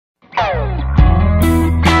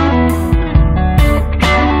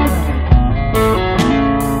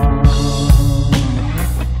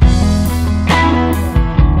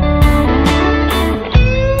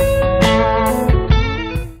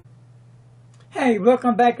Hey,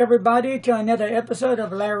 welcome back everybody to another episode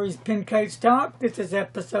of Larry's Pin Case Talk. This is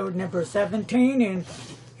episode number 17 and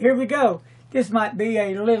here we go. This might be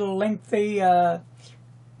a little lengthy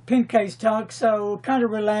pin case talk, so kind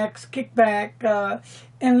of relax, kick back,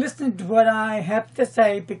 and listen to what I have to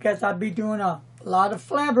say because I'll be doing a lot of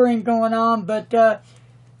flabbering going on, but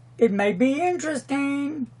it may be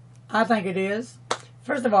interesting. I think it is.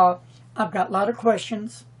 First of all, I've got a lot of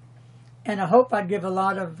questions and I hope I give a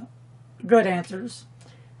lot of good answers.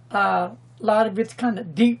 A lot of it's kind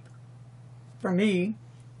of deep for me,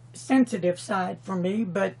 sensitive side for me,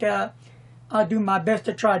 but I'll do my best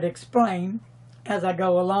to try to explain as I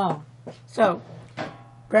go along. So,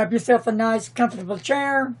 grab yourself a nice, comfortable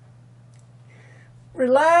chair,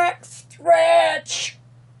 relax, stretch,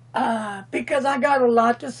 because I got a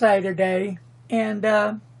lot to say today, and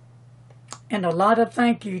a lot of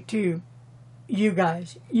thank you to you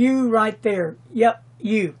guys. You right there. Yep,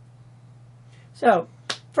 you. So,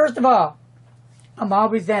 first of all, I'm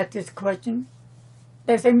always asked this question.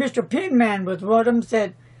 They say Mr. Pinman was one of them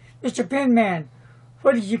said, Mr. Pinman,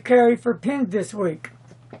 what did you carry for pins this week?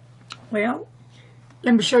 Well,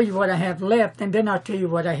 let me show you what I have left, and then I'll tell you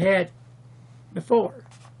what I had before.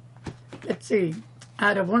 Let's see.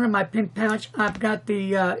 Out of one of my pin pouch, I've got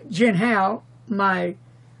the Jin Hao, my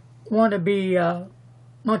wannabe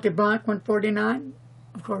Monte Blanc 149.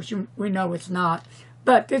 Of course, we know it's not.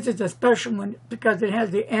 But this is a special one because it has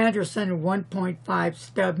the Anderson 1.5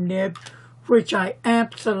 stub nib, which I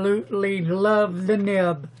absolutely love the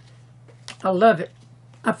nib. I love it.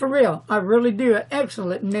 For real, I really do. An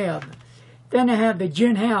excellent nib. Then I have the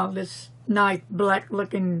Jin Hao, this nice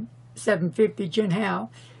black-looking 750 Jin Hao.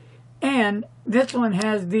 And this one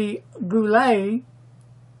has the Goulet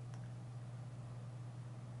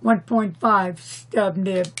 1.5 stub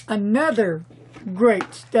nib. Another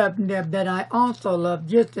great stub nib that I also love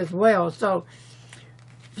just as well. So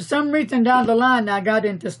for some reason down the line I got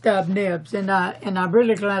into stub nibs, and I'm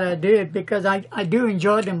really glad I did because I do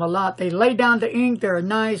enjoy them a lot. They lay down the ink. They're a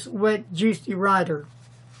nice, wet, juicy writer.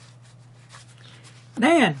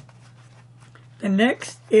 Then the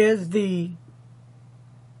next is the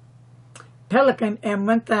Pelican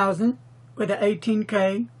M1000 with an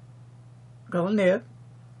 18K gold nib.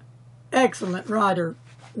 Excellent writer.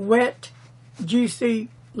 Wet, juicy,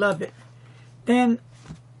 love it. Then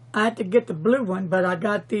I had to get the blue one, but I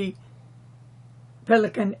got the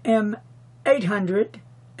Pelican M800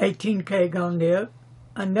 18K gold nib,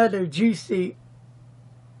 another juicy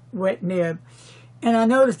wet nib. And I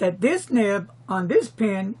noticed that this nib on this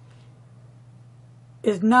pen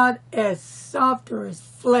is not as soft or as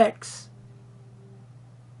flex,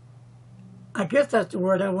 I guess that's the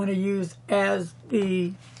word I want to use, as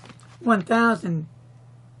the 1000.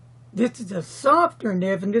 This is a softer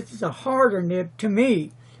nib and this is a harder nib to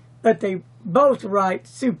me, but they both write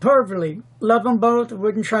superbly. Love them both.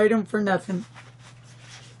 Wouldn't trade them for nothing.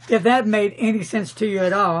 If that made any sense to you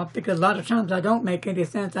at all, because a lot of times I don't make any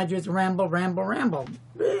sense. I just ramble.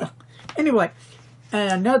 Ugh. Anyway,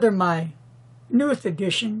 and another, my newest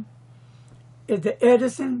addition is the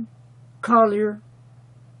Edison Collier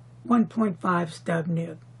 1.5 stub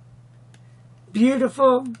nib.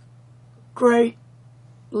 Beautiful, great.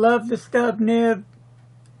 Love the stub nib.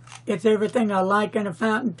 It's everything I like in a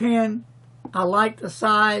fountain pen. I like the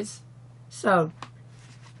size. So,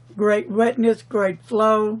 great wetness, great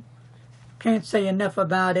flow. Can't say enough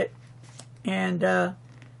about it. And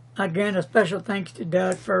again, a special thanks to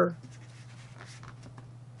Doug for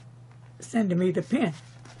sending me the pen.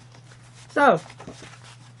 So,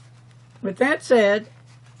 with that said,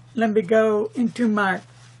 let me go into my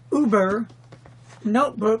Uber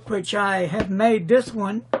notebook, which I have made this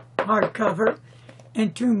one hardcover,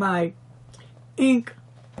 into my ink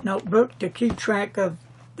notebook to keep track of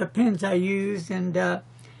the pens I use, and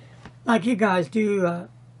like you guys do,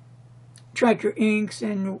 track your inks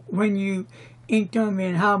and when you inked them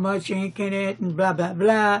and how much ink in it and blah blah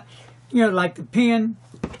blah. You know, like the pen.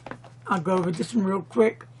 I'll go over this one real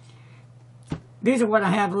quick. These are what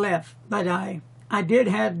I have left, but I did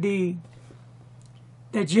have the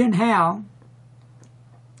Jin Hao.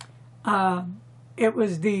 It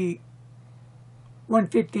was the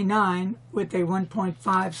 159 with a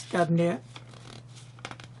 1.5 stub nib.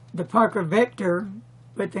 The Parker Vector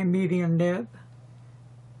with a medium nib.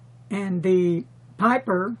 And the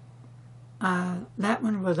Piper, that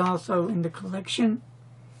one was also in the collection.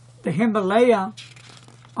 The Himalaya,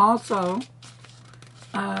 also.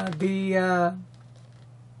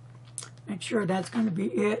 Make sure that's going to be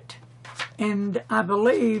it. And I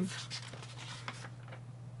believe,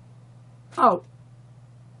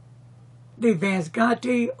 the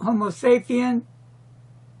Vanscotti Homo sapien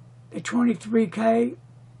the 23K,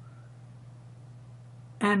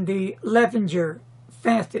 and the Levenger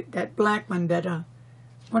Facet, that black one that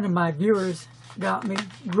one of my viewers got me.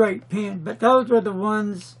 Great pen. But those were the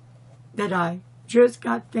ones that I just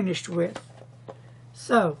got finished with.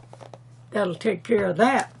 So that'll take care of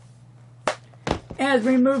that. As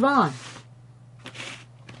we move on,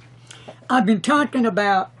 I've been talking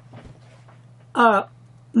about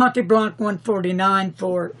Monte Blanc 149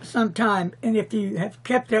 for some time, and if you have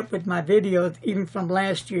kept up with my videos, even from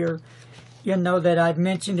last year, you'll know that I've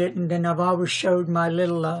mentioned it, and then I've always showed my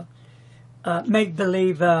little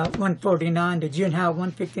make-believe 149, the Junhao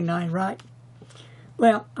 159, right?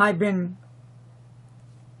 Well, I've been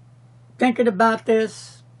thinking about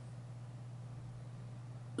this,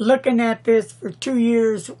 looking at this for 2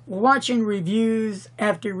 years, watching reviews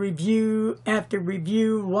after review after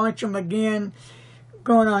review, watch them again,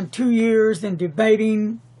 going on 2 years and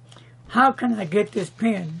debating, how can I get this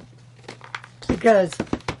pen? Because,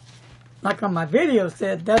 like on my video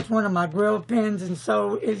said, that's one of my grail pens, and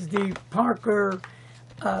so is the Parker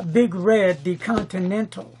Big Red, the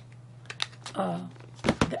Continental,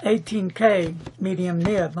 the 18K medium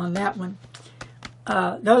nib on that one.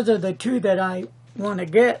 Those are the two that I want to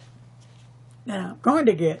get, that I'm going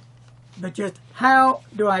to get, but just how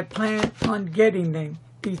do I plan on getting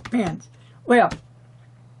these pens? Well,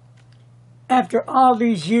 after all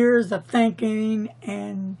these years of thinking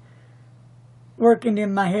and working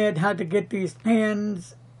in my head how to get these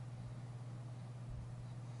pens,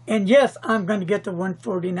 and yes, I'm going to get the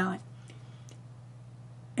 149,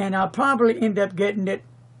 and I'll probably end up getting it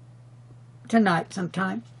tonight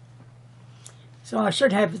sometime, so I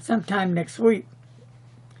should have it sometime next week.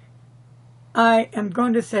 I am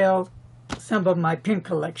going to sell some of my pen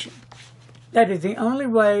collection. That is the only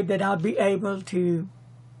way that I'll be able to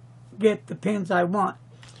get the pens I want.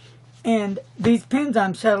 And these pens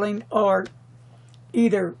I'm selling are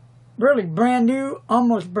either really brand new,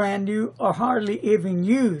 almost brand new, or hardly even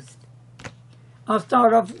used. I'll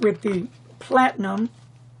start off with the Platinum,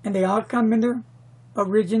 and they all come in their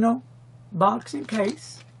original box and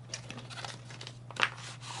case.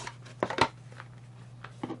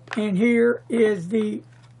 And here is the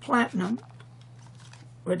Platinum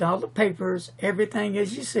with all the papers, everything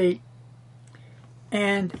as you see.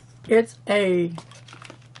 And it's a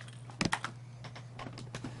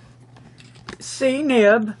C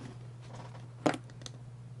nib.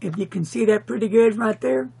 If you can see that pretty good right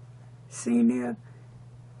there. C nib.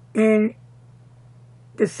 And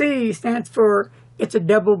the C stands for, it's a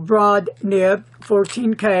double broad nib,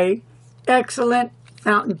 14K. Excellent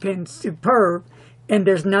fountain pen, superb. And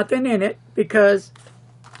there's nothing in it because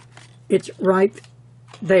it's right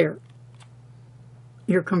there.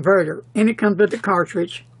 Your converter. And it comes with a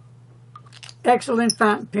cartridge. Excellent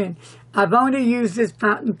fountain pen. I've only used this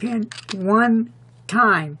fountain pen one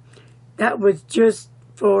time. That was just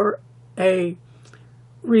for a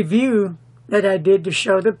review that I did to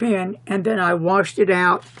show the pen, and then I washed it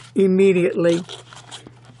out immediately.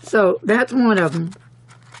 So that's one of them.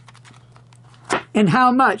 And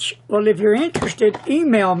how much? Well, if you're interested,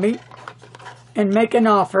 email me and make an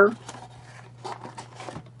offer,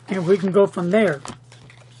 and we can go from there.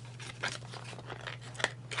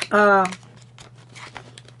 The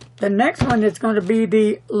next one is going to be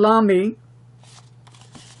the Lamy.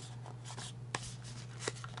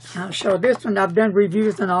 I'll show this one. I've done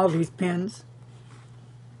reviews on all these pens.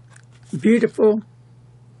 Beautiful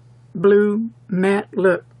blue matte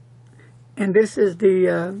look. And this is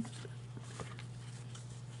the,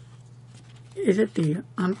 is it the,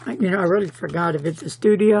 you know, I really forgot if it's a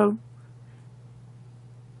Studio.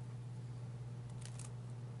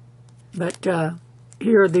 But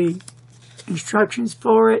here are the instructions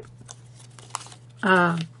for it.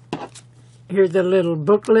 Here's a little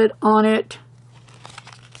booklet on it.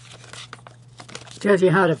 Tells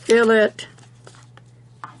you how to fill it.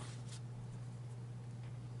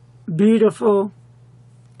 Beautiful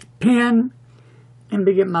pen. Let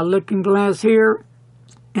me get my looking glass here.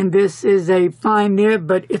 And this is a fine nib,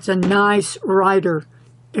 but it's a nice writer.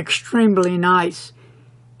 Extremely nice.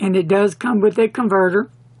 And it does come with a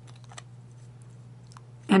converter.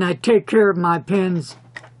 And I take care of my pens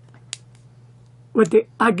with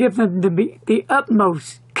I give them the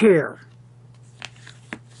utmost care.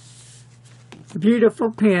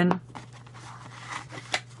 Beautiful pen.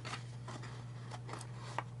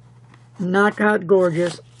 Knockout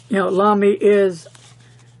gorgeous. You know, Lamy is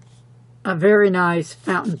a very nice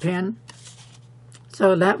fountain pen.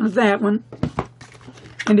 So that was that one.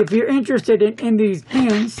 And if you're interested in these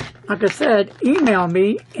pens, like I said, email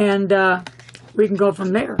me and we can go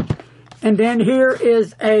from there. And then here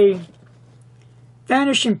is a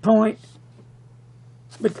vanishing point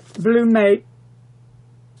with blue mate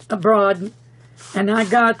abroad, and I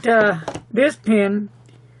got this pen,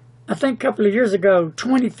 I think a couple of years ago,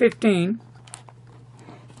 2015.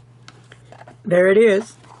 There it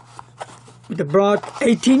is, with the broad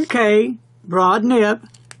 18K broad nib,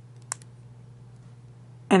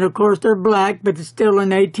 and of course they're black, but it's still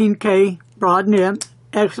an 18K broad nib.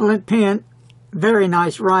 Excellent pen, very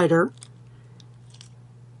nice writer.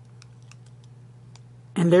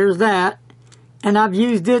 And there's that. And I've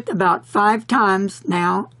used it about 5 times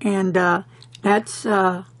now, and that's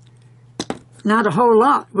not a whole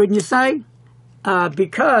lot, wouldn't you say?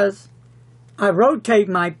 Because I rotate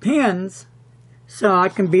my pens so I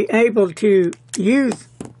can be able to use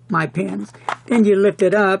my pens. Then you lift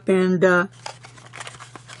it up, and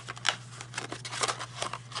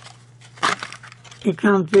it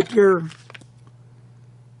comes with your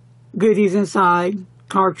goodies inside,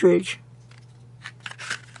 cartridge,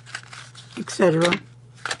 etc.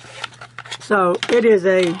 So it is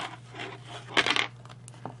a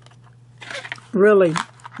really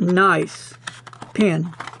nice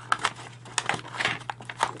pen.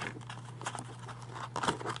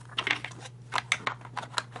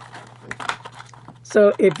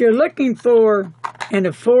 So if you're looking for an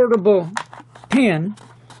affordable pen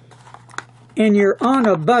and you're on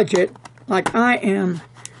a budget like I am,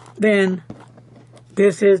 then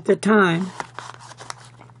this is the time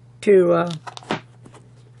to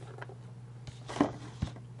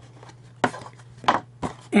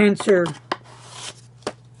answer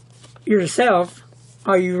yourself,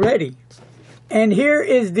 are you ready? And here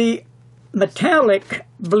is the metallic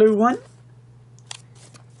blue one.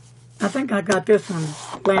 I think I got this one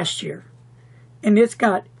last year. And it's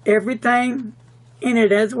got everything in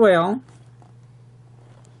it as well.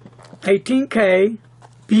 18K,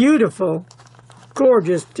 beautiful,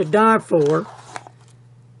 gorgeous to die for.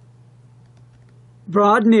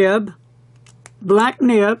 Broad nib, black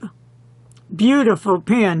nib, beautiful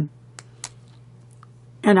pen.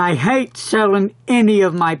 And I hate selling any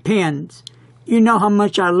of my pens. You know how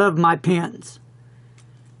much I love my pens.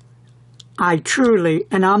 I truly,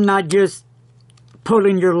 and I'm not just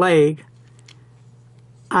pulling your leg,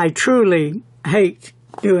 I truly hate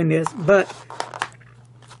doing this, but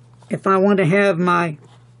if I want to have my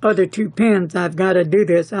other 2 pens, I've got to do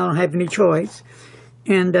this. I don't have any choice.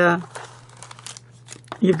 And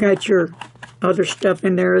you've got your other stuff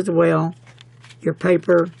in there as well, your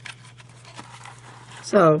paper.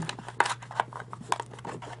 So,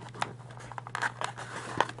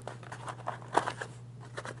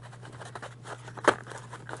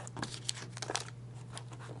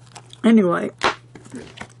 anyway,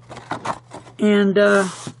 and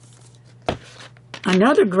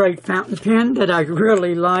another great fountain pen that I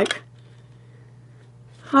really like.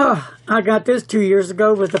 I got this 2 years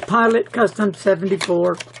ago with a Pilot Custom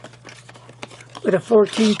 74 with a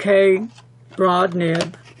 14K broad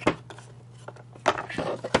nib.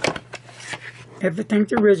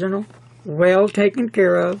 Everything's original, well taken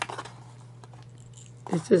care of.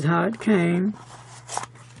 This is how it came.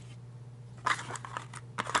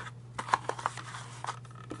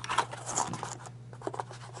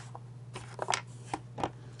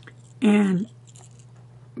 And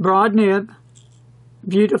broad nib,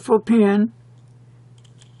 beautiful pen,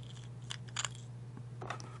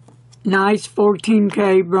 nice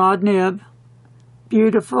 14K broad nib,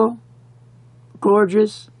 beautiful,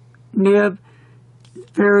 gorgeous nib,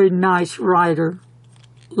 very nice writer.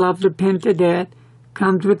 Love the pen to death.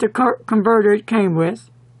 Comes with the converter it came with.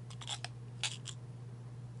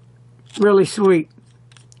 Really sweet.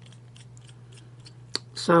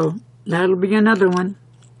 So that'll be another one.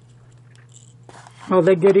 Oh,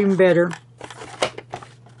 they get even better.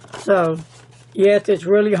 So, yes, it's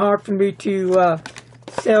really hard for me to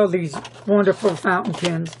sell these wonderful fountain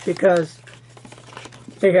pens because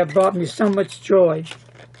they have brought me so much joy.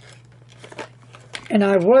 And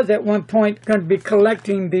I was at one point going to be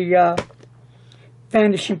collecting the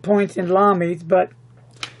vanishing points and Lamis, but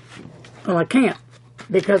well, I can't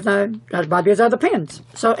because I got to buy these other pens.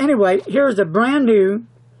 So anyway, here's a brand new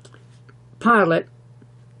Pilot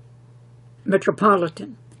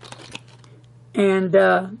Metropolitan, and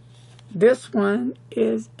this one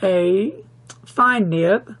is a fine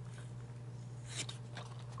nib,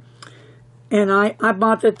 and I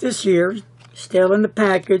bought it this year, still in the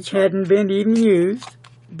package, hadn't been even used.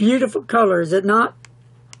 Beautiful color, is it not?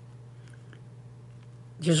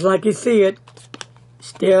 Just like you see it,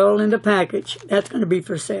 still in the package. That's going to be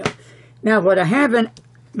for sale. Now, what I haven't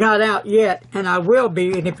got out yet, and I will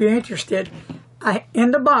be, and if you're interested, in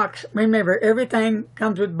the box, remember, everything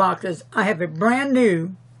comes with boxes. I have a brand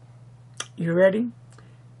new, you ready?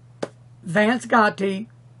 Vanscotti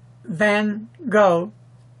Van Gogh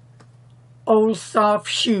Old Soft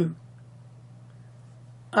Shoe.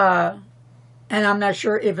 And I'm not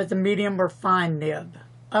sure if it's a medium or fine nib.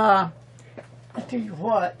 I'll tell you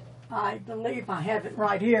what, I believe I have it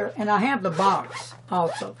right here, and I have the box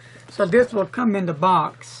also. So this will come in the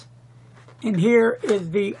box. And here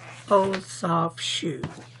is the Old Soft Shoe.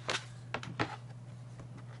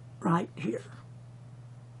 Right here.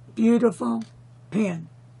 Beautiful pen.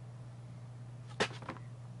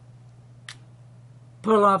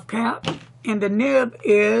 Pull off cap. And the nib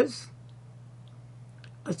is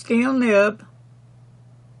a steel nib.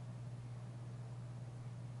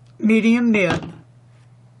 Medium nib.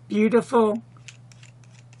 Beautiful.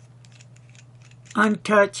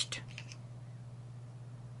 Untouched.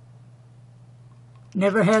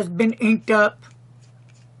 Never has been inked up.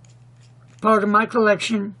 Part of my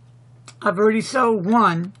collection. I've already sold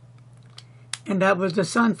one, and that was the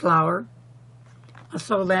sunflower. I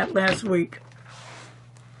sold that last week.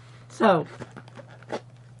 So,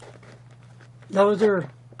 those are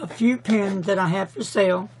a few pens that I have for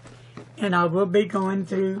sale, and I will be going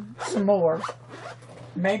through some more.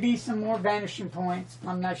 Maybe some more vanishing points.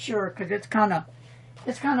 I'm not sure, because it's kind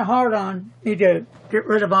of hard on me to get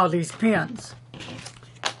rid of all these pens.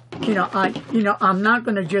 I'm not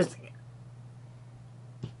going to just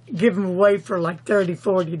give them away for like $30,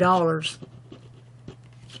 $40.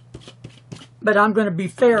 But I'm going to be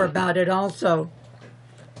fair about it also.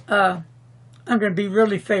 I'm going to be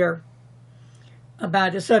really fair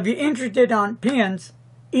about it. So if you're interested on pens,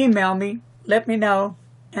 email me, let me know,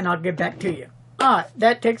 and I'll get back to you. All right,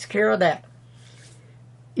 that takes care of that.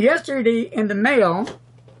 Yesterday in the mail,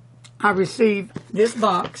 I received this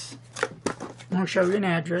box. I won't show you an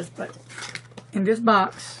address, but in this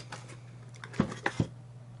box.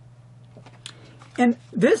 And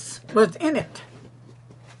this was in it.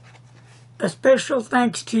 A special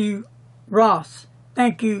thanks to Ross.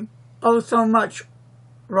 Thank you oh so much,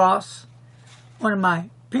 Ross. One of my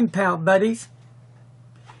pen pal buddies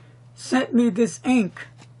sent me this ink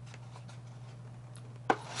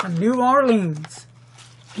from New Orleans.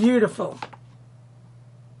 Beautiful.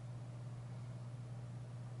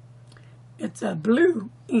 It's a blue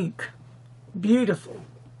ink. Beautiful.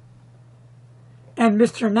 And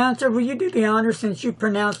Mr. Announcer, will you do the honor since you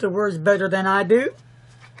pronounce the words better than I do?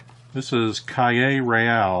 This is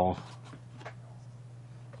grail.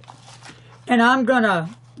 And I'm going to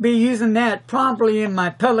be using that probably in my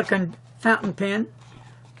Pelican fountain pen,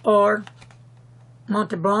 or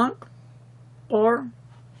Monte Blanc, or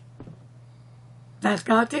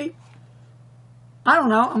Vanscotti. I don't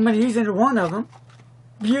know. I'm going to use it in one of them.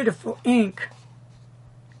 Beautiful ink.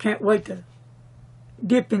 Can't wait to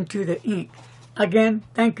dip into the ink. Again,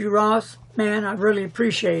 thank you, Ross. Man, I really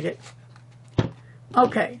appreciate it.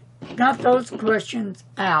 Okay, got those questions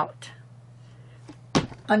out.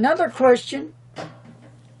 Another question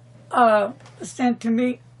sent to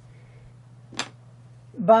me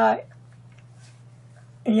by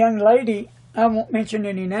a young lady. I won't mention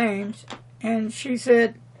any names. And she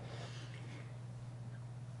said,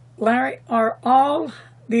 Larry, are all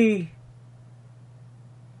the...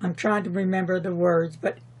 I'm trying to remember the words,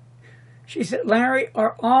 but she said, Larry,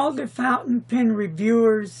 are all the fountain pen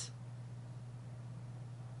reviewers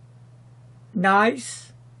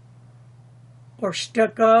nice or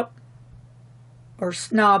stuck up or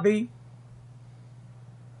snobby?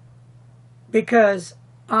 Because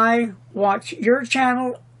I watch your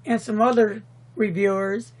channel and some other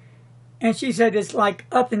reviewers, and she said it's like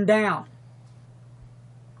up and down.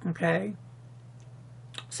 Okay?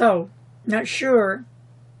 So, not sure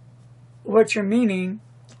what you're meaning,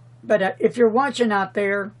 but if you're watching out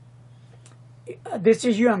there, this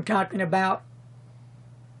is you I'm talking about,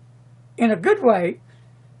 in a good way,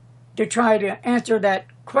 to try to answer that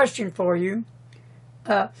question for you.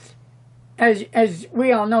 As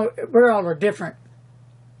we all know, we're all different.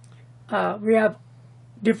 We have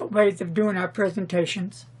different ways of doing our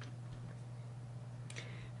presentations.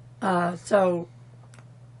 So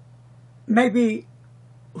maybe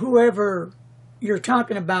whoever you're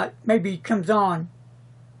talking about maybe comes on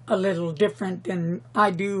a little different than I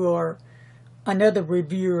do, or another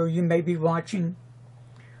reviewer you may be watching.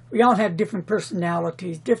 We all have different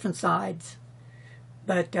personalities, different sides,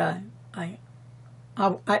 but I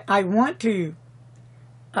want to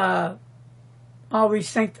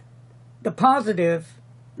always think the positive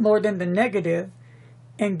more than the negative,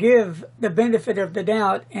 and give the benefit of the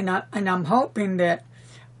doubt. And I'm hoping that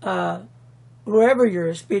whoever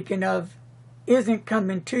you're speaking of isn't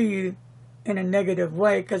coming to you in a negative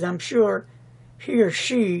way, because I'm sure he or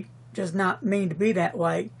she does not mean to be that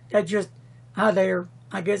way. That's just how they're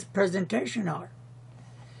I guess, presentation art.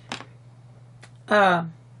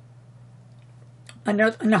 And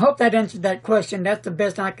I hope that answered that question. That's the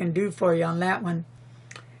best I can do for you on that one.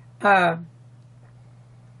 I've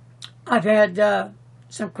had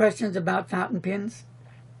some questions about fountain pens.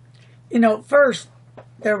 You know, first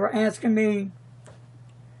they were asking me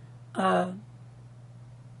to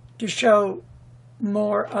show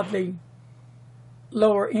more of the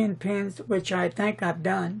lower end pens, which I think I've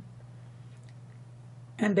done.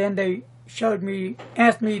 And then they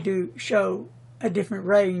asked me to show a different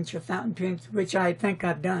range of fountain pens, which I think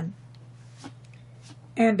I've done.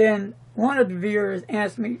 And then one of the viewers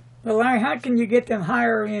asked me, well, Larry, how can you get them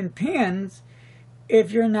higher end pens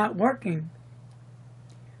if you're not working?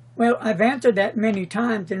 Well, I've answered that many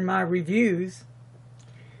times in my reviews,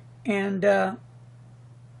 and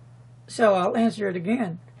so I'll answer it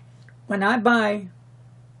again. When I buy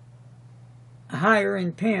a higher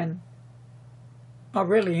end pen, or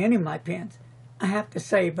really any of my pens, I have to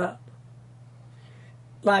save up.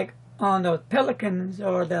 Like on the Pelicans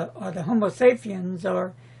or the Homo sapiens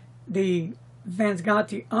or the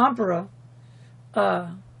Vansgati Opera,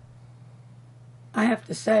 I have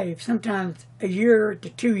to save sometimes a year to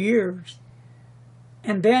 2 years.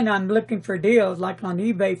 And then I'm looking for deals like on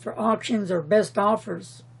eBay for auctions or best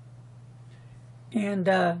offers. And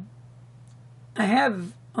I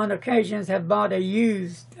have on occasions have bought a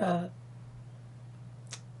used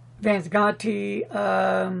Vansgati.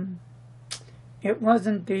 It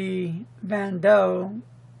wasn't the Van Doe.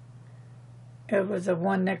 It was the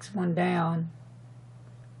one next one down.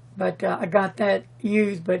 But I got that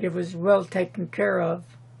used, but it was well taken care of.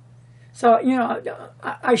 So, you know,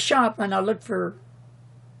 I shop and I look for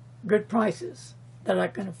good prices that I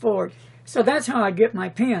can afford. So that's how I get my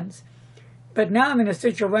pens. But now I'm in a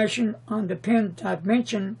situation on the pen I've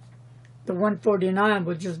mentioned, the 149,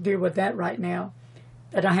 we'll just deal with that right now,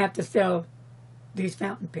 that I have to sell these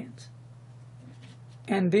fountain pens.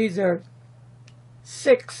 And these are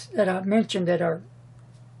 6 that I've mentioned that are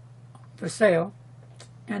for sale.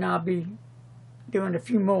 And I'll be doing a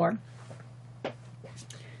few more.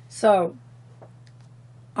 So,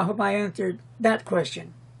 I hope I answered that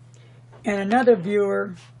question. And another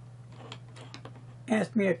viewer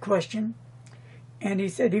asked me a question, and he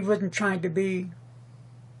said he wasn't trying to be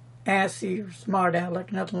assy or smart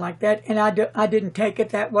aleck, nothing like that. And I didn't take it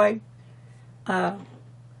that way.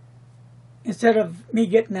 Instead of me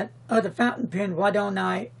getting that other fountain pen, why don't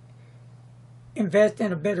I invest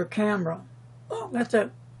in a better camera? Well, that's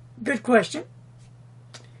a good question.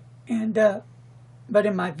 And but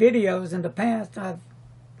in my videos in the past, I've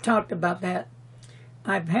talked about that.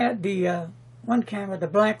 I've had the one camera, the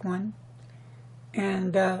black one,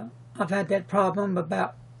 and I've had that problem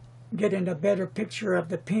about getting a better picture of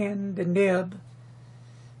the pen, the nib,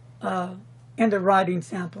 and the writing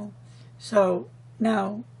sample. So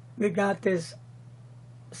now we got this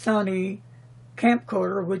Sony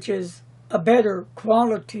camcorder, which is a better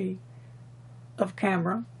quality of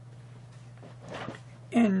camera,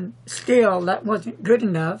 and still that wasn't good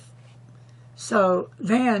enough. So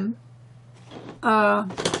then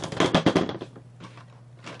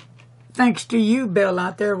thanks to you, Bill,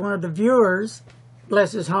 out there, one of the viewers,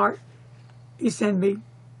 bless his heart, he sent me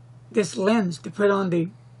this lens to put on the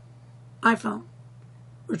iPhone,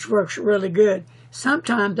 which works really good.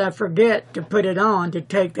 Sometimes I forget to put it on to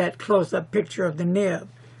take that close-up picture of the nib,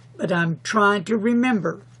 but I'm trying to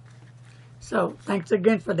remember. So thanks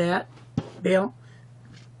again for that, Bill.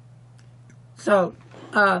 So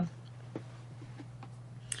I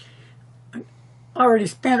already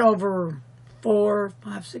spent over $400,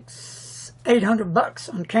 $500, $600,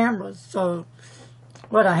 $800 on cameras. So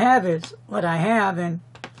what I have is what I have, and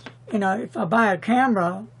you know, if I buy a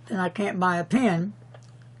camera, then I can't buy a pen,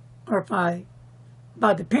 or if I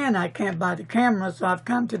buy the pen, I can't buy the camera. So I've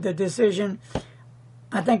come to the decision,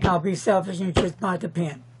 I think I'll be selfish and just buy the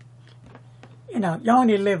pen. You know, you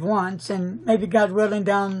only live once, and maybe God willing,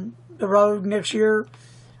 down the road next year,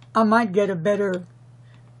 I might get a better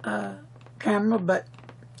camera, but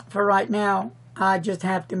for right now, I just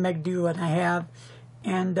have to make do what I have,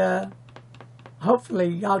 and hopefully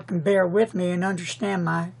y'all can bear with me and understand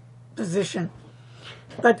my position.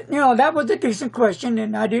 But, you know, that was a decent question,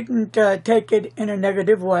 and I didn't take it in a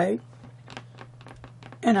negative way,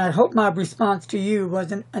 and I hope my response to you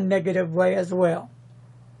wasn't a negative way as well,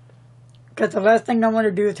 because the last thing I want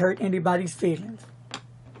to do is hurt anybody's feelings.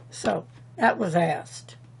 So, that was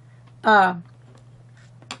asked. I've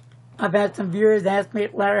had some viewers ask me,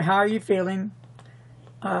 Larry, how are you feeling?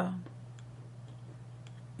 You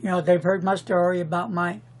know, they've heard my story about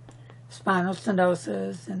my spinal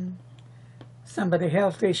stenosis and some of the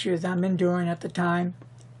health issues I'm enduring at the time.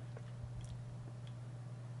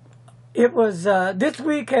 It was, this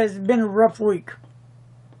week has been a rough week.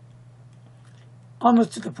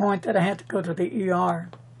 Almost to the point that I had to go to the ER.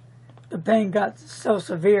 The pain got so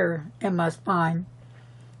severe in my spine,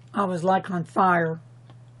 I was like on fire.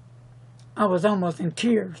 I was almost in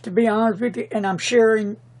tears, to be honest with you, and I'm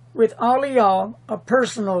sharing with all of y'all a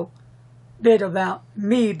personal bit about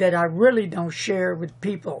me that I really don't share with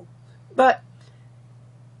people. But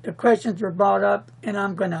the questions were brought up, and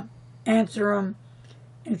I'm going to answer them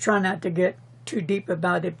and try not to get too deep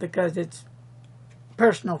about it because it's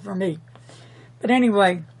personal for me. But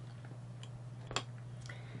anyway,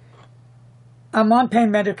 I'm on pain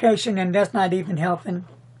medication, and that's not even helping.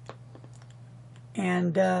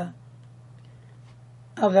 And I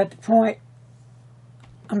was at the point,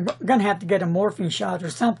 I'm going to have to get a morphine shot or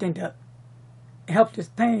something to help this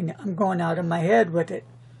pain. I'm going out of my head with it.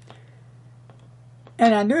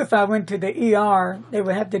 And I knew if I went to the ER, they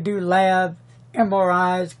would have to do lab,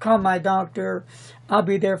 MRIs, call my doctor. I'll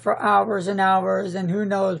be there for hours and hours, and who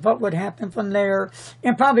knows what would happen from there,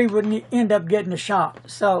 and probably wouldn't end up getting a shot.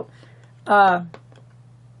 So, long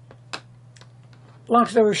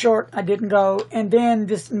story short, I didn't go, and then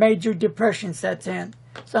this major depression sets in.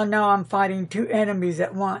 So now I'm fighting two enemies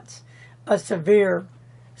at once, a severe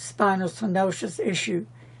spinal stenosis issue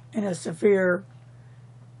and a severe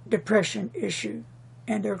depression issue,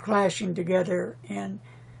 and they're clashing together, and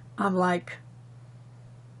I'm like,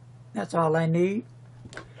 that's all I need.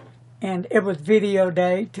 And it was video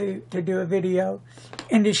day to do a video,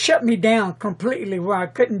 and it shut me down completely where I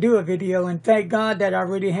couldn't do a video, and thank God that I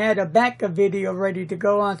already had a backup video ready to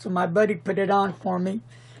go on, so my buddy put it on for me.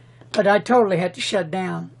 But I totally had to shut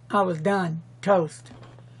down. I was done, toast.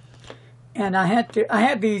 And I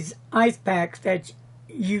had these ice packs that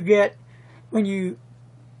you get when you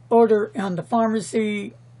order on the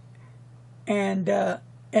pharmacy, and it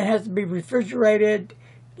has to be refrigerated,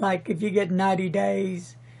 like if you get 90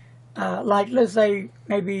 days, like let's say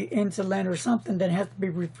maybe insulin or something that has to be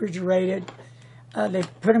refrigerated. They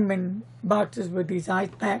put them in boxes with these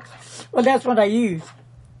ice packs. Well, that's what I use.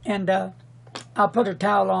 And I'll put a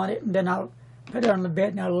towel on it, and then I'll put it on the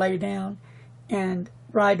bed, and I'll lay down, and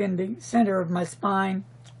right in the center of my spine,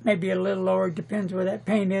 maybe a little lower, depends where that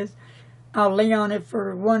pain is. I'll lay on it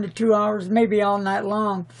for 1 to 2 hours, maybe all night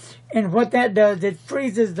long. And what that does, it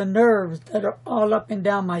freezes the nerves that are all up and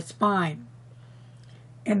down my spine.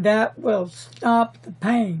 And that will stop the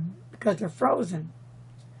pain because they're frozen.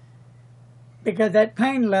 Because that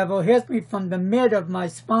pain level hits me from the mid of my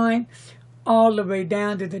spine all the way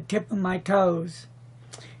down to the tip of my toes.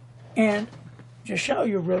 And to show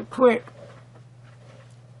you real quick,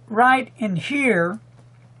 right in here,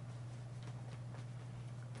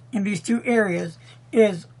 in these two areas,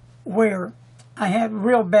 is where I have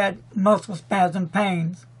real bad muscle spasm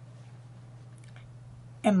pains.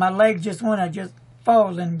 And my legs just want to just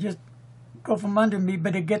fall and just go from under me,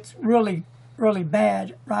 but it gets really, really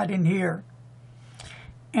bad right in here.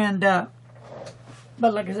 And,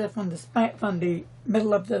 but like I said, from the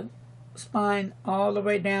middle of the spine all the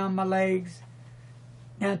way down my legs,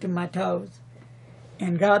 down to my toes.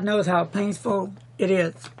 And God knows how painful it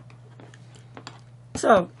is.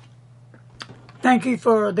 So, thank you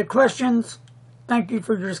for the questions. Thank you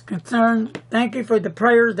for your concern. Thank you for the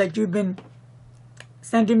prayers that you've been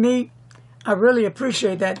sending me. I really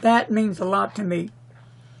appreciate that. That means a lot to me.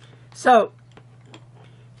 So,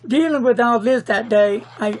 dealing with all this that day,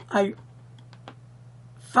 I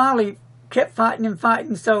finally kept fighting and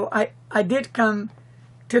fighting. So I did come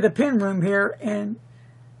to the pen room here and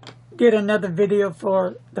did another video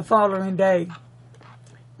for the following day.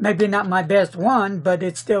 Maybe not my best one, but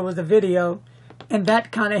it still was a video. And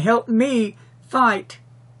that kind of helped me fight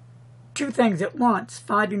two things at once.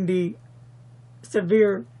 Fighting the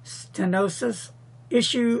severe stenosis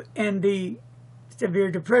issue and the severe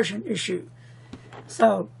depression issue.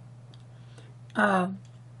 So,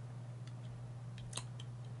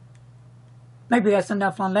 maybe that's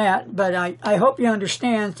enough on that, but I hope you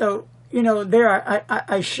understand. So, you know, there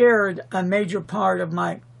I shared a major part of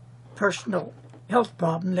my personal health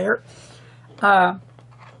problem there.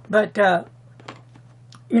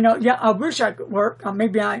 You know, yeah, I wish I could work.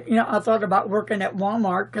 Maybe I thought about working at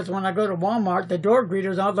Walmart, because when I go to Walmart, the door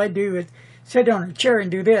greeters, all they do is sit on a chair and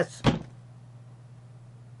do this.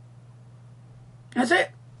 That's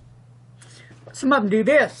it. Some of them do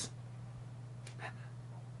this.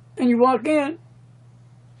 And you walk in.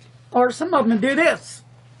 Or some of them do this.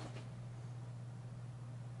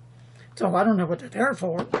 So I don't know what they're there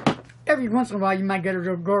for. Every once in a while you might get a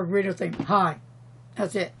door greeter saying, hi.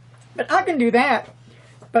 That's it. But I can do that.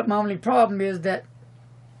 But my only problem is that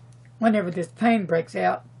whenever this pain breaks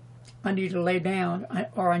out, I need to lay down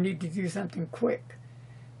or I need to do something quick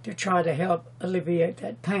to try to help alleviate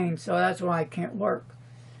that pain. So that's why I can't work.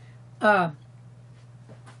 But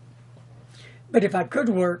if I could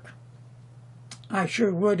work, I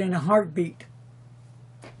sure would in a heartbeat.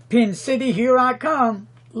 Pin City, here I come.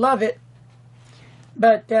 Love it.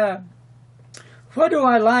 But what do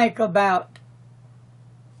I like about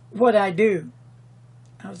what I do?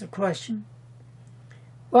 That was a question.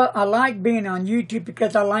 Well, I like being on YouTube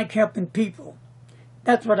because I like helping people.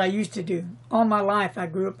 That's what I used to do. All my life I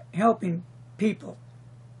grew up helping people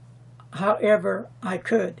however I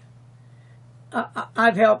could.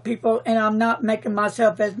 I've helped people, and I'm not making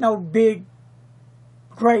myself as no big,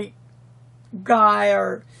 great guy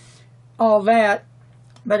or all that.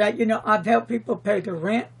 But, I've helped people pay their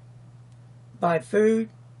rent, buy food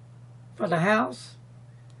for the house,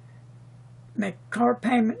 make car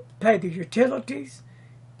payment, pay the utilities,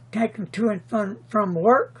 take them to and from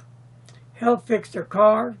work, help fix their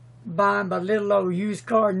car, buy them a little old used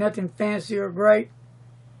car, nothing fancy or great.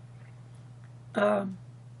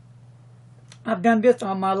 I've done this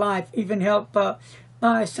all my life, even help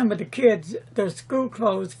buy some of the kids their school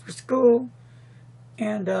clothes for school,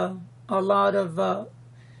 and a lot of the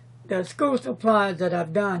school supplies that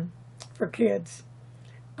I've done for kids.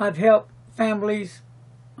 I've helped families,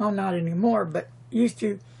 well, not anymore, but used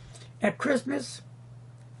to. At Christmas,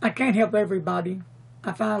 I can't help everybody.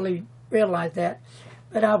 I finally realized that.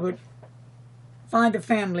 But I would find a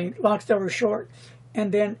family, long story short,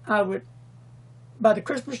 and then I would buy the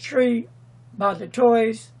Christmas tree, buy the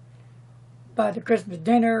toys, buy the Christmas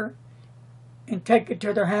dinner, and take it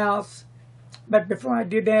to their house. But before I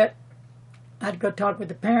did that, I'd go talk with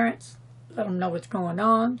the parents, let them know what's going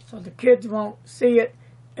on, so the kids won't see it.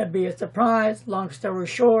 It'd be a surprise. Long story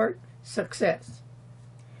short, success.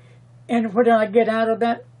 And what did I get out of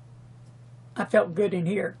that? I felt good in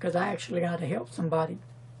here because I actually got to help somebody.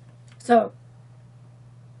 So,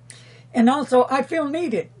 and also I feel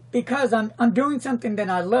needed because I'm doing something that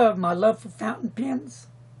I love. My love for fountain pens,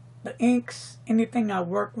 the inks, anything I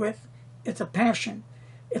work with, it's a passion.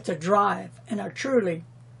 It's a drive. And I truly,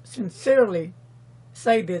 sincerely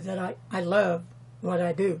say this, that I love what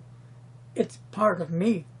I do. It's part of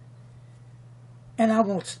me. And I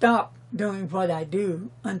won't stop doing what I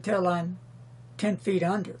do until I'm 10 feet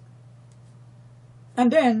under.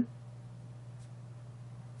 And then,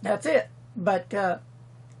 that's it. But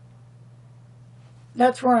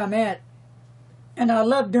that's where I'm at. And I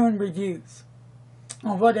love doing reviews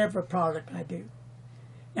on whatever product I do.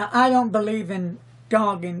 Now, I don't believe in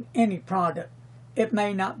dogging any product. It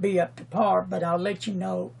may not be up to par, but I'll let you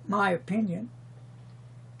know my opinion.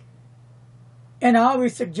 And I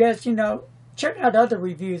always suggest, check out other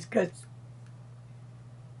reviews, because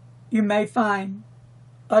you may find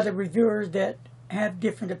other reviewers that have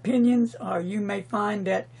different opinions, or you may find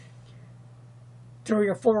that 3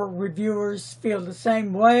 or 4 reviewers feel the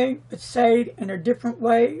same way, but say it in a different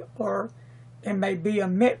way, or there may be a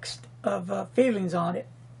mix of feelings on it.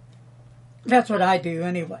 That's what I do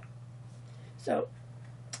anyway. So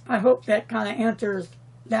I hope that kind of answers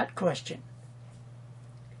that question.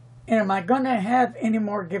 And am I going to have any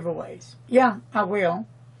more giveaways? Yeah, I will.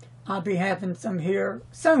 I'll be having some here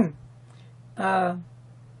soon. I've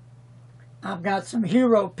got some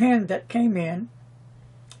hero pens that came in,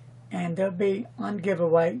 and they'll be on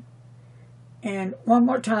giveaway. And one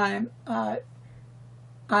more time, I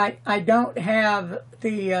don't have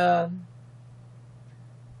the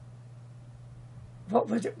what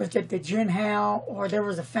was it? Was it the Jinhao, or there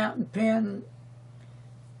was a fountain pen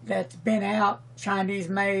that's been out, Chinese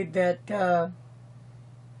made, that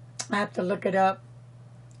I have to look it up.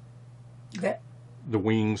 That The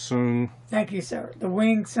Wing Soon. Thank you, sir. The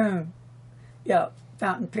Wing Soon. Yeah,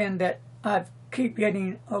 fountain pen that I keep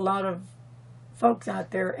getting a lot of folks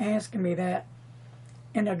out there asking me that.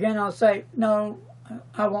 And again, I'll say, no,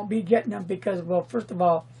 I won't be getting them because, well, first of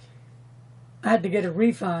all, I had to get a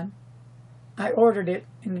refund. I ordered it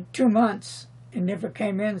in 2 months. It never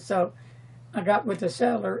came in, so I got with the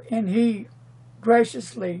seller, and he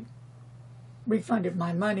graciously refunded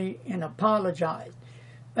my money and apologized.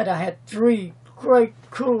 But I had 3 great,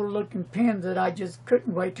 cool-looking pens that I just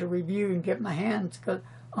couldn't wait to review and get my hands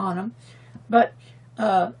on them. But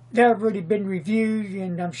they've already been reviewed,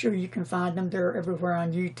 and I'm sure you can find them. They're everywhere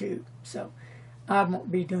on YouTube, so I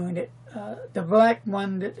won't be doing it. The black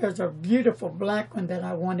one, there's a beautiful black one that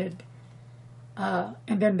I wanted. And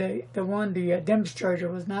then the one, the demonstrator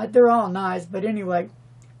was nice. They're all nice, but anyway,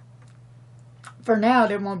 for now,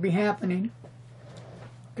 that won't be happening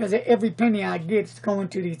because every penny I get is going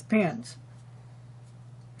to these pens.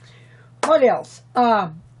 what else?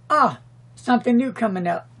 Something new coming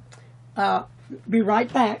up. Be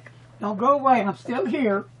right back. Don't go away. I'm still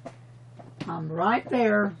here. I'm right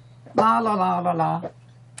there. La la la la la.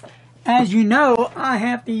 As you know, I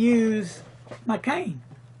have to use my cane,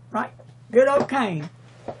 right? Good old cane.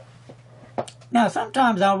 Now,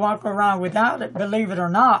 sometimes I walk around without it, believe it or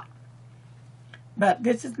not. But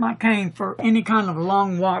this is my cane for any kind of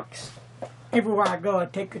long walks. Everywhere I go, I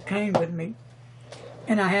take a cane with me.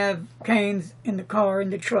 And I have canes in the car, in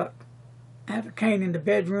the truck. I have a cane in the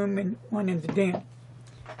bedroom and one in the den.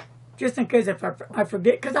 Just in case if I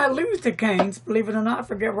forget, because I lose the canes, believe it or not, I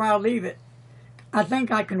forget where I leave it. I think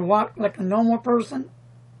I can walk like a normal person.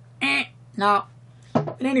 No.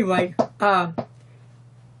 But anyway, I'll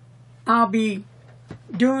be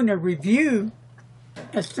doing a review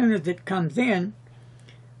as soon as it comes in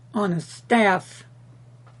on a staff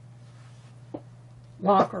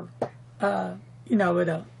walker. You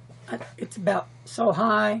know, it's about so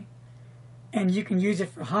high, and you can use it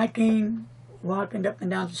for hiking, walking up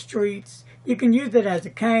and down the streets. You can use it as a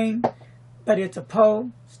cane, but it's a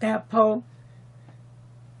pole, staff pole,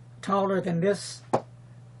 taller than this.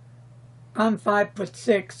 I'm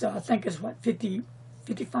 5'6", so I think it's what,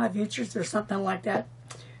 55 inches or something like that.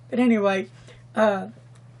 But anyway,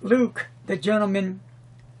 Luke, the gentleman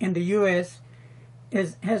in the U.S.,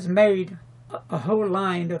 has made a whole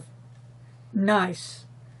line of nice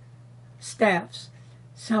staffs.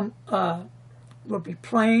 Some will be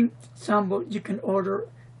plain. Some you can order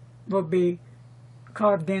will be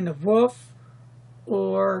carved in a wolf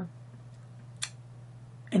or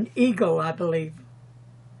an eagle, I believe.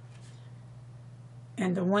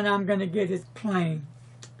 And the one I'm going to get is plain.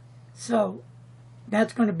 So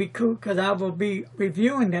that's going to be cool because I will be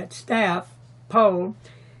reviewing that staff pole,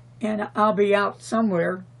 and I'll be out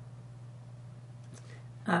somewhere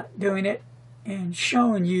doing it and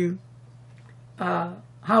showing you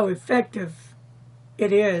how effective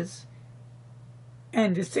it is,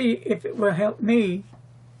 and to see if it will help me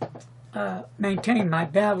maintain my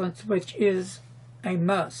balance, which is a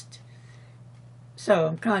must. So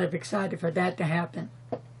I'm kind of excited for that to happen.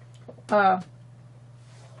 I've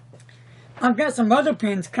got some other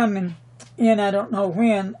pins coming in. I don't know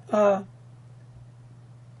when. I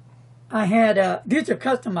had these are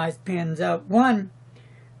customized pins. One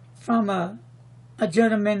from a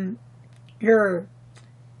gentleman here,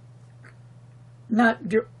 not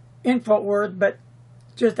in Fort Worth, but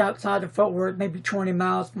just outside of Fort Worth, maybe 20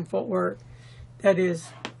 miles from Fort Worth, that is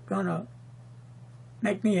going to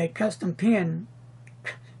make me a custom pin.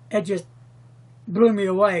 It just blew me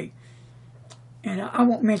away. And I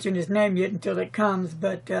won't mention his name yet until it comes,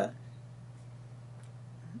 but,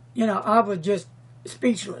 you know, I was just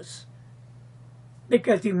speechless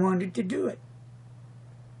because he wanted to do it.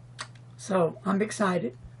 So I'm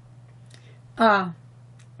excited.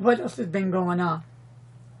 What else has been going on?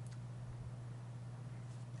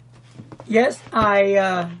 Yes,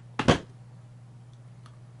 I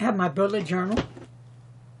have my bullet journal.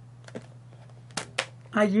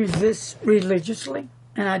 I use this religiously,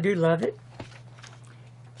 and I do love it.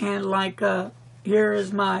 And like, here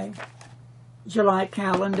is my July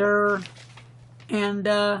calendar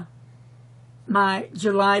and my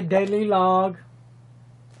July daily log.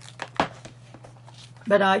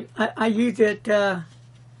 But I use it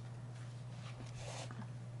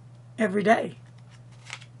every day.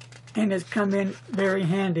 And it's come in very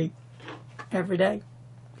handy every day.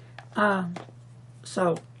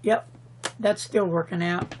 So, yep, that's still working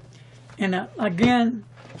out. And again,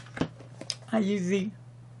 I use the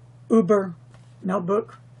Uber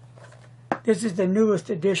notebook. This is the newest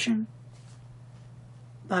edition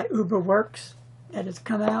by Uber Works that has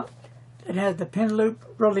come out. It has the pen loop,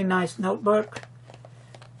 really nice notebook.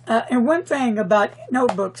 And one thing about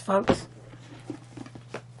notebooks, folks,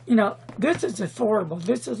 you know, this is affordable.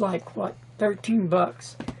 This is like, what, 13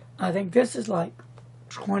 bucks. I think this is like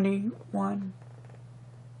 21.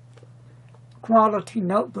 Quality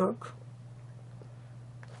notebook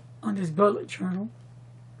on this bullet journal.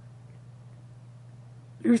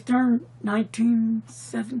 Eastern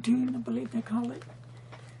 1917, I believe they call it.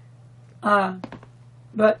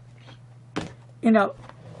 But, you know,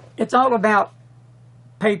 it's all about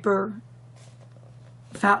paper,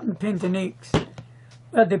 fountain pens, and inks.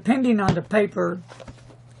 But depending on the paper,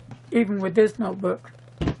 even with this notebook,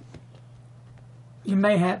 you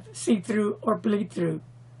may have see-through or bleed-through.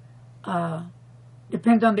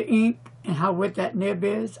 Depends on the ink and how wet that nib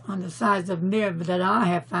is, on the size of nib that I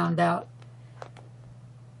have found out.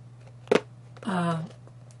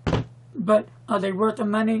 But are they worth the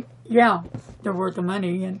money? Yeah, they're worth the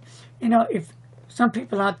money. And, you know, if some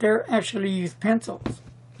people out there actually use pencils,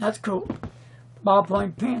 that's cool.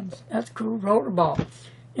 ballpoint pens. That's cool. Rollerball.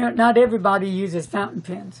 You know, not everybody uses fountain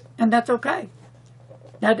pens, and that's okay.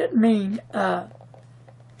 That doesn't mean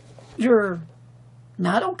you're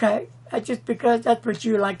not okay. That's just because that's what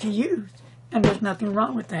you like to use, and there's nothing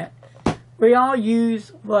wrong with that. We all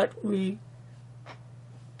use what we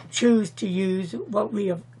choose to use, what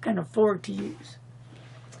we can afford to use.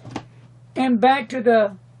 And back to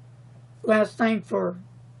the last thing for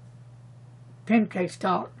pen case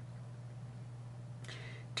talk,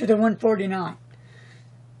 to the 149.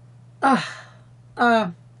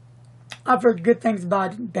 I've heard good things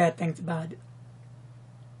about it and bad things about it.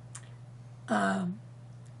 A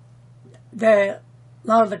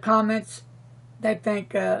lot of the comments, they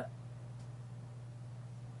think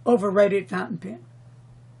overrated fountain pen.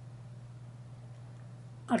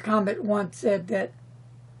 A comment once said that,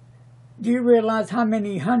 do you realize how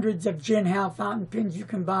many hundreds of Jinhao fountain pens you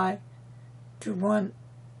can buy to one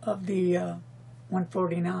of the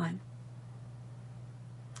 149?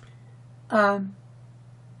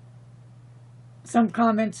 Some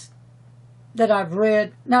comments that I've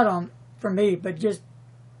read, not on for me, but just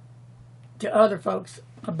to other folks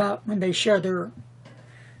about when they share their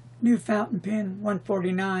new fountain pen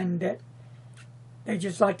 149, that they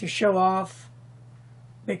just like to show off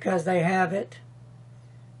because they have it.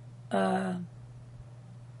 Do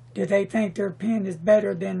they think their pen is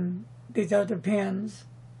better than these other pens?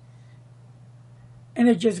 And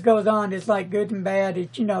it just goes on. It's like good and bad.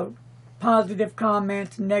 It's, you know, positive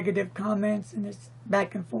comments, negative comments, and it's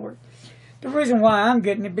back and forth. The reason why I'm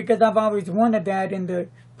getting it, because I've always wanted that in the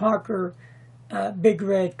Parker Big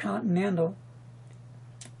Red Continental.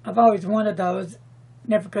 I've always wanted those,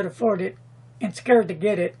 never could afford it, and scared to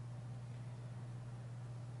get it.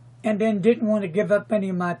 And then didn't want to give up any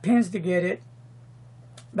of my pens to get it.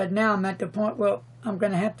 But now I'm at the point, well, I'm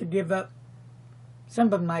going to have to give up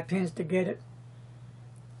some of my pens to get it.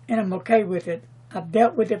 And I'm okay with it. I've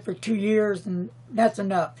dealt with it for 2 years, and that's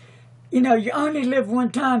enough. You know, you only live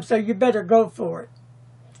one time, so you better go for it.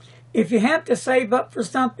 If you have to save up for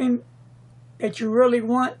something that you really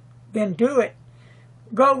want, then do it.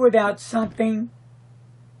 Go without something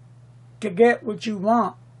to get what you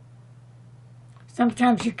want.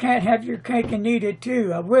 Sometimes you can't have your cake and eat it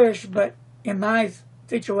too. I wish, but in my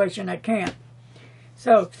situation, I can't.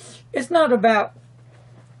 So it's not about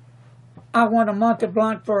I want a Monte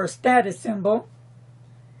Blanc for a status symbol.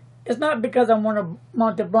 It's not because I want a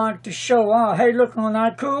Monte Blanc to show off. Hey, look, am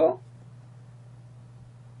I cool?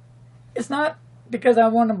 It's not because I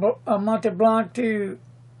want a Monte Blanc to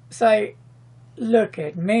say, look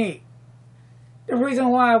at me. The reason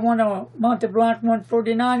why I want a Monte Blanc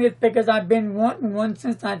 149 is because I've been wanting one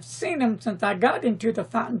since I've seen them, since I got into the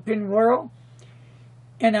fountain pen world.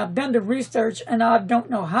 And I've done the research, and I don't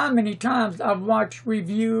know how many times I've watched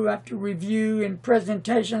review after review and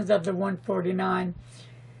presentations of the 149.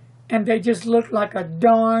 And they just look like a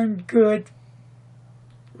darn good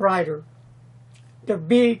writer. They're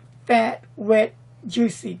big, fat, wet,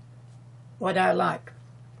 juicy. What I like.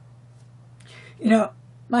 You know,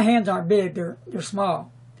 my hands aren't big, they're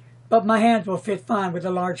small. But my hands will fit fine with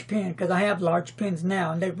a large pen, because I have large pens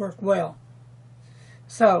now and they work well.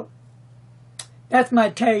 So, that's my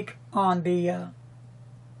take on the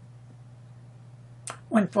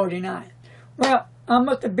 149. Well, I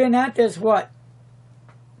must have been at this, what,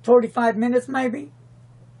 45 minutes maybe?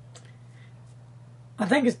 I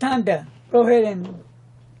think it's time to go ahead and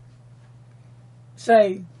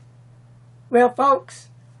say, well, folks,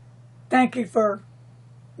 thank you for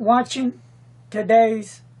watching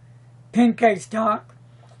today's pen case talk.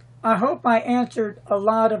 I hope I answered a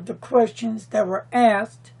lot of the questions that were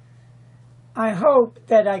asked. I hope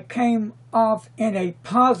that I came off in a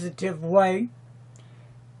positive way.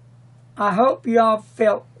 I hope y'all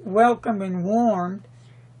felt welcome and warmed.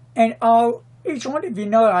 And each one of you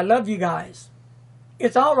know I love you guys.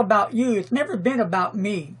 It's all about you. It's never been about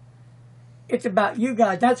me. It's about you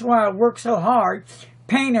guys. That's why I work so hard,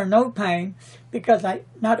 pain or no pain, because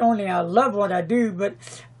not only I love what I do, but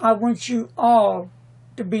I want you all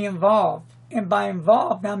to be involved. And by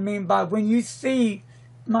involved, I mean by when you see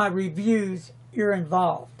my reviews, you're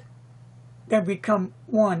involved. Then we become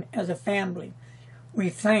one as a family. We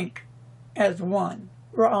think as one.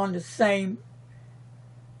 We're on the same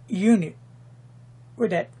unit. We're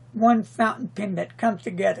that one fountain pen that comes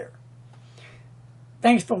together.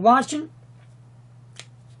 Thanks for watching.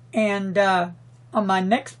 And on my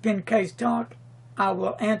next pen case talk, I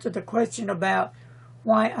will answer the question about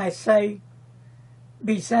why I say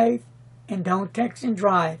be safe and don't text and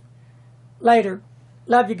drive. Later.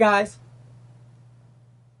 Love you guys.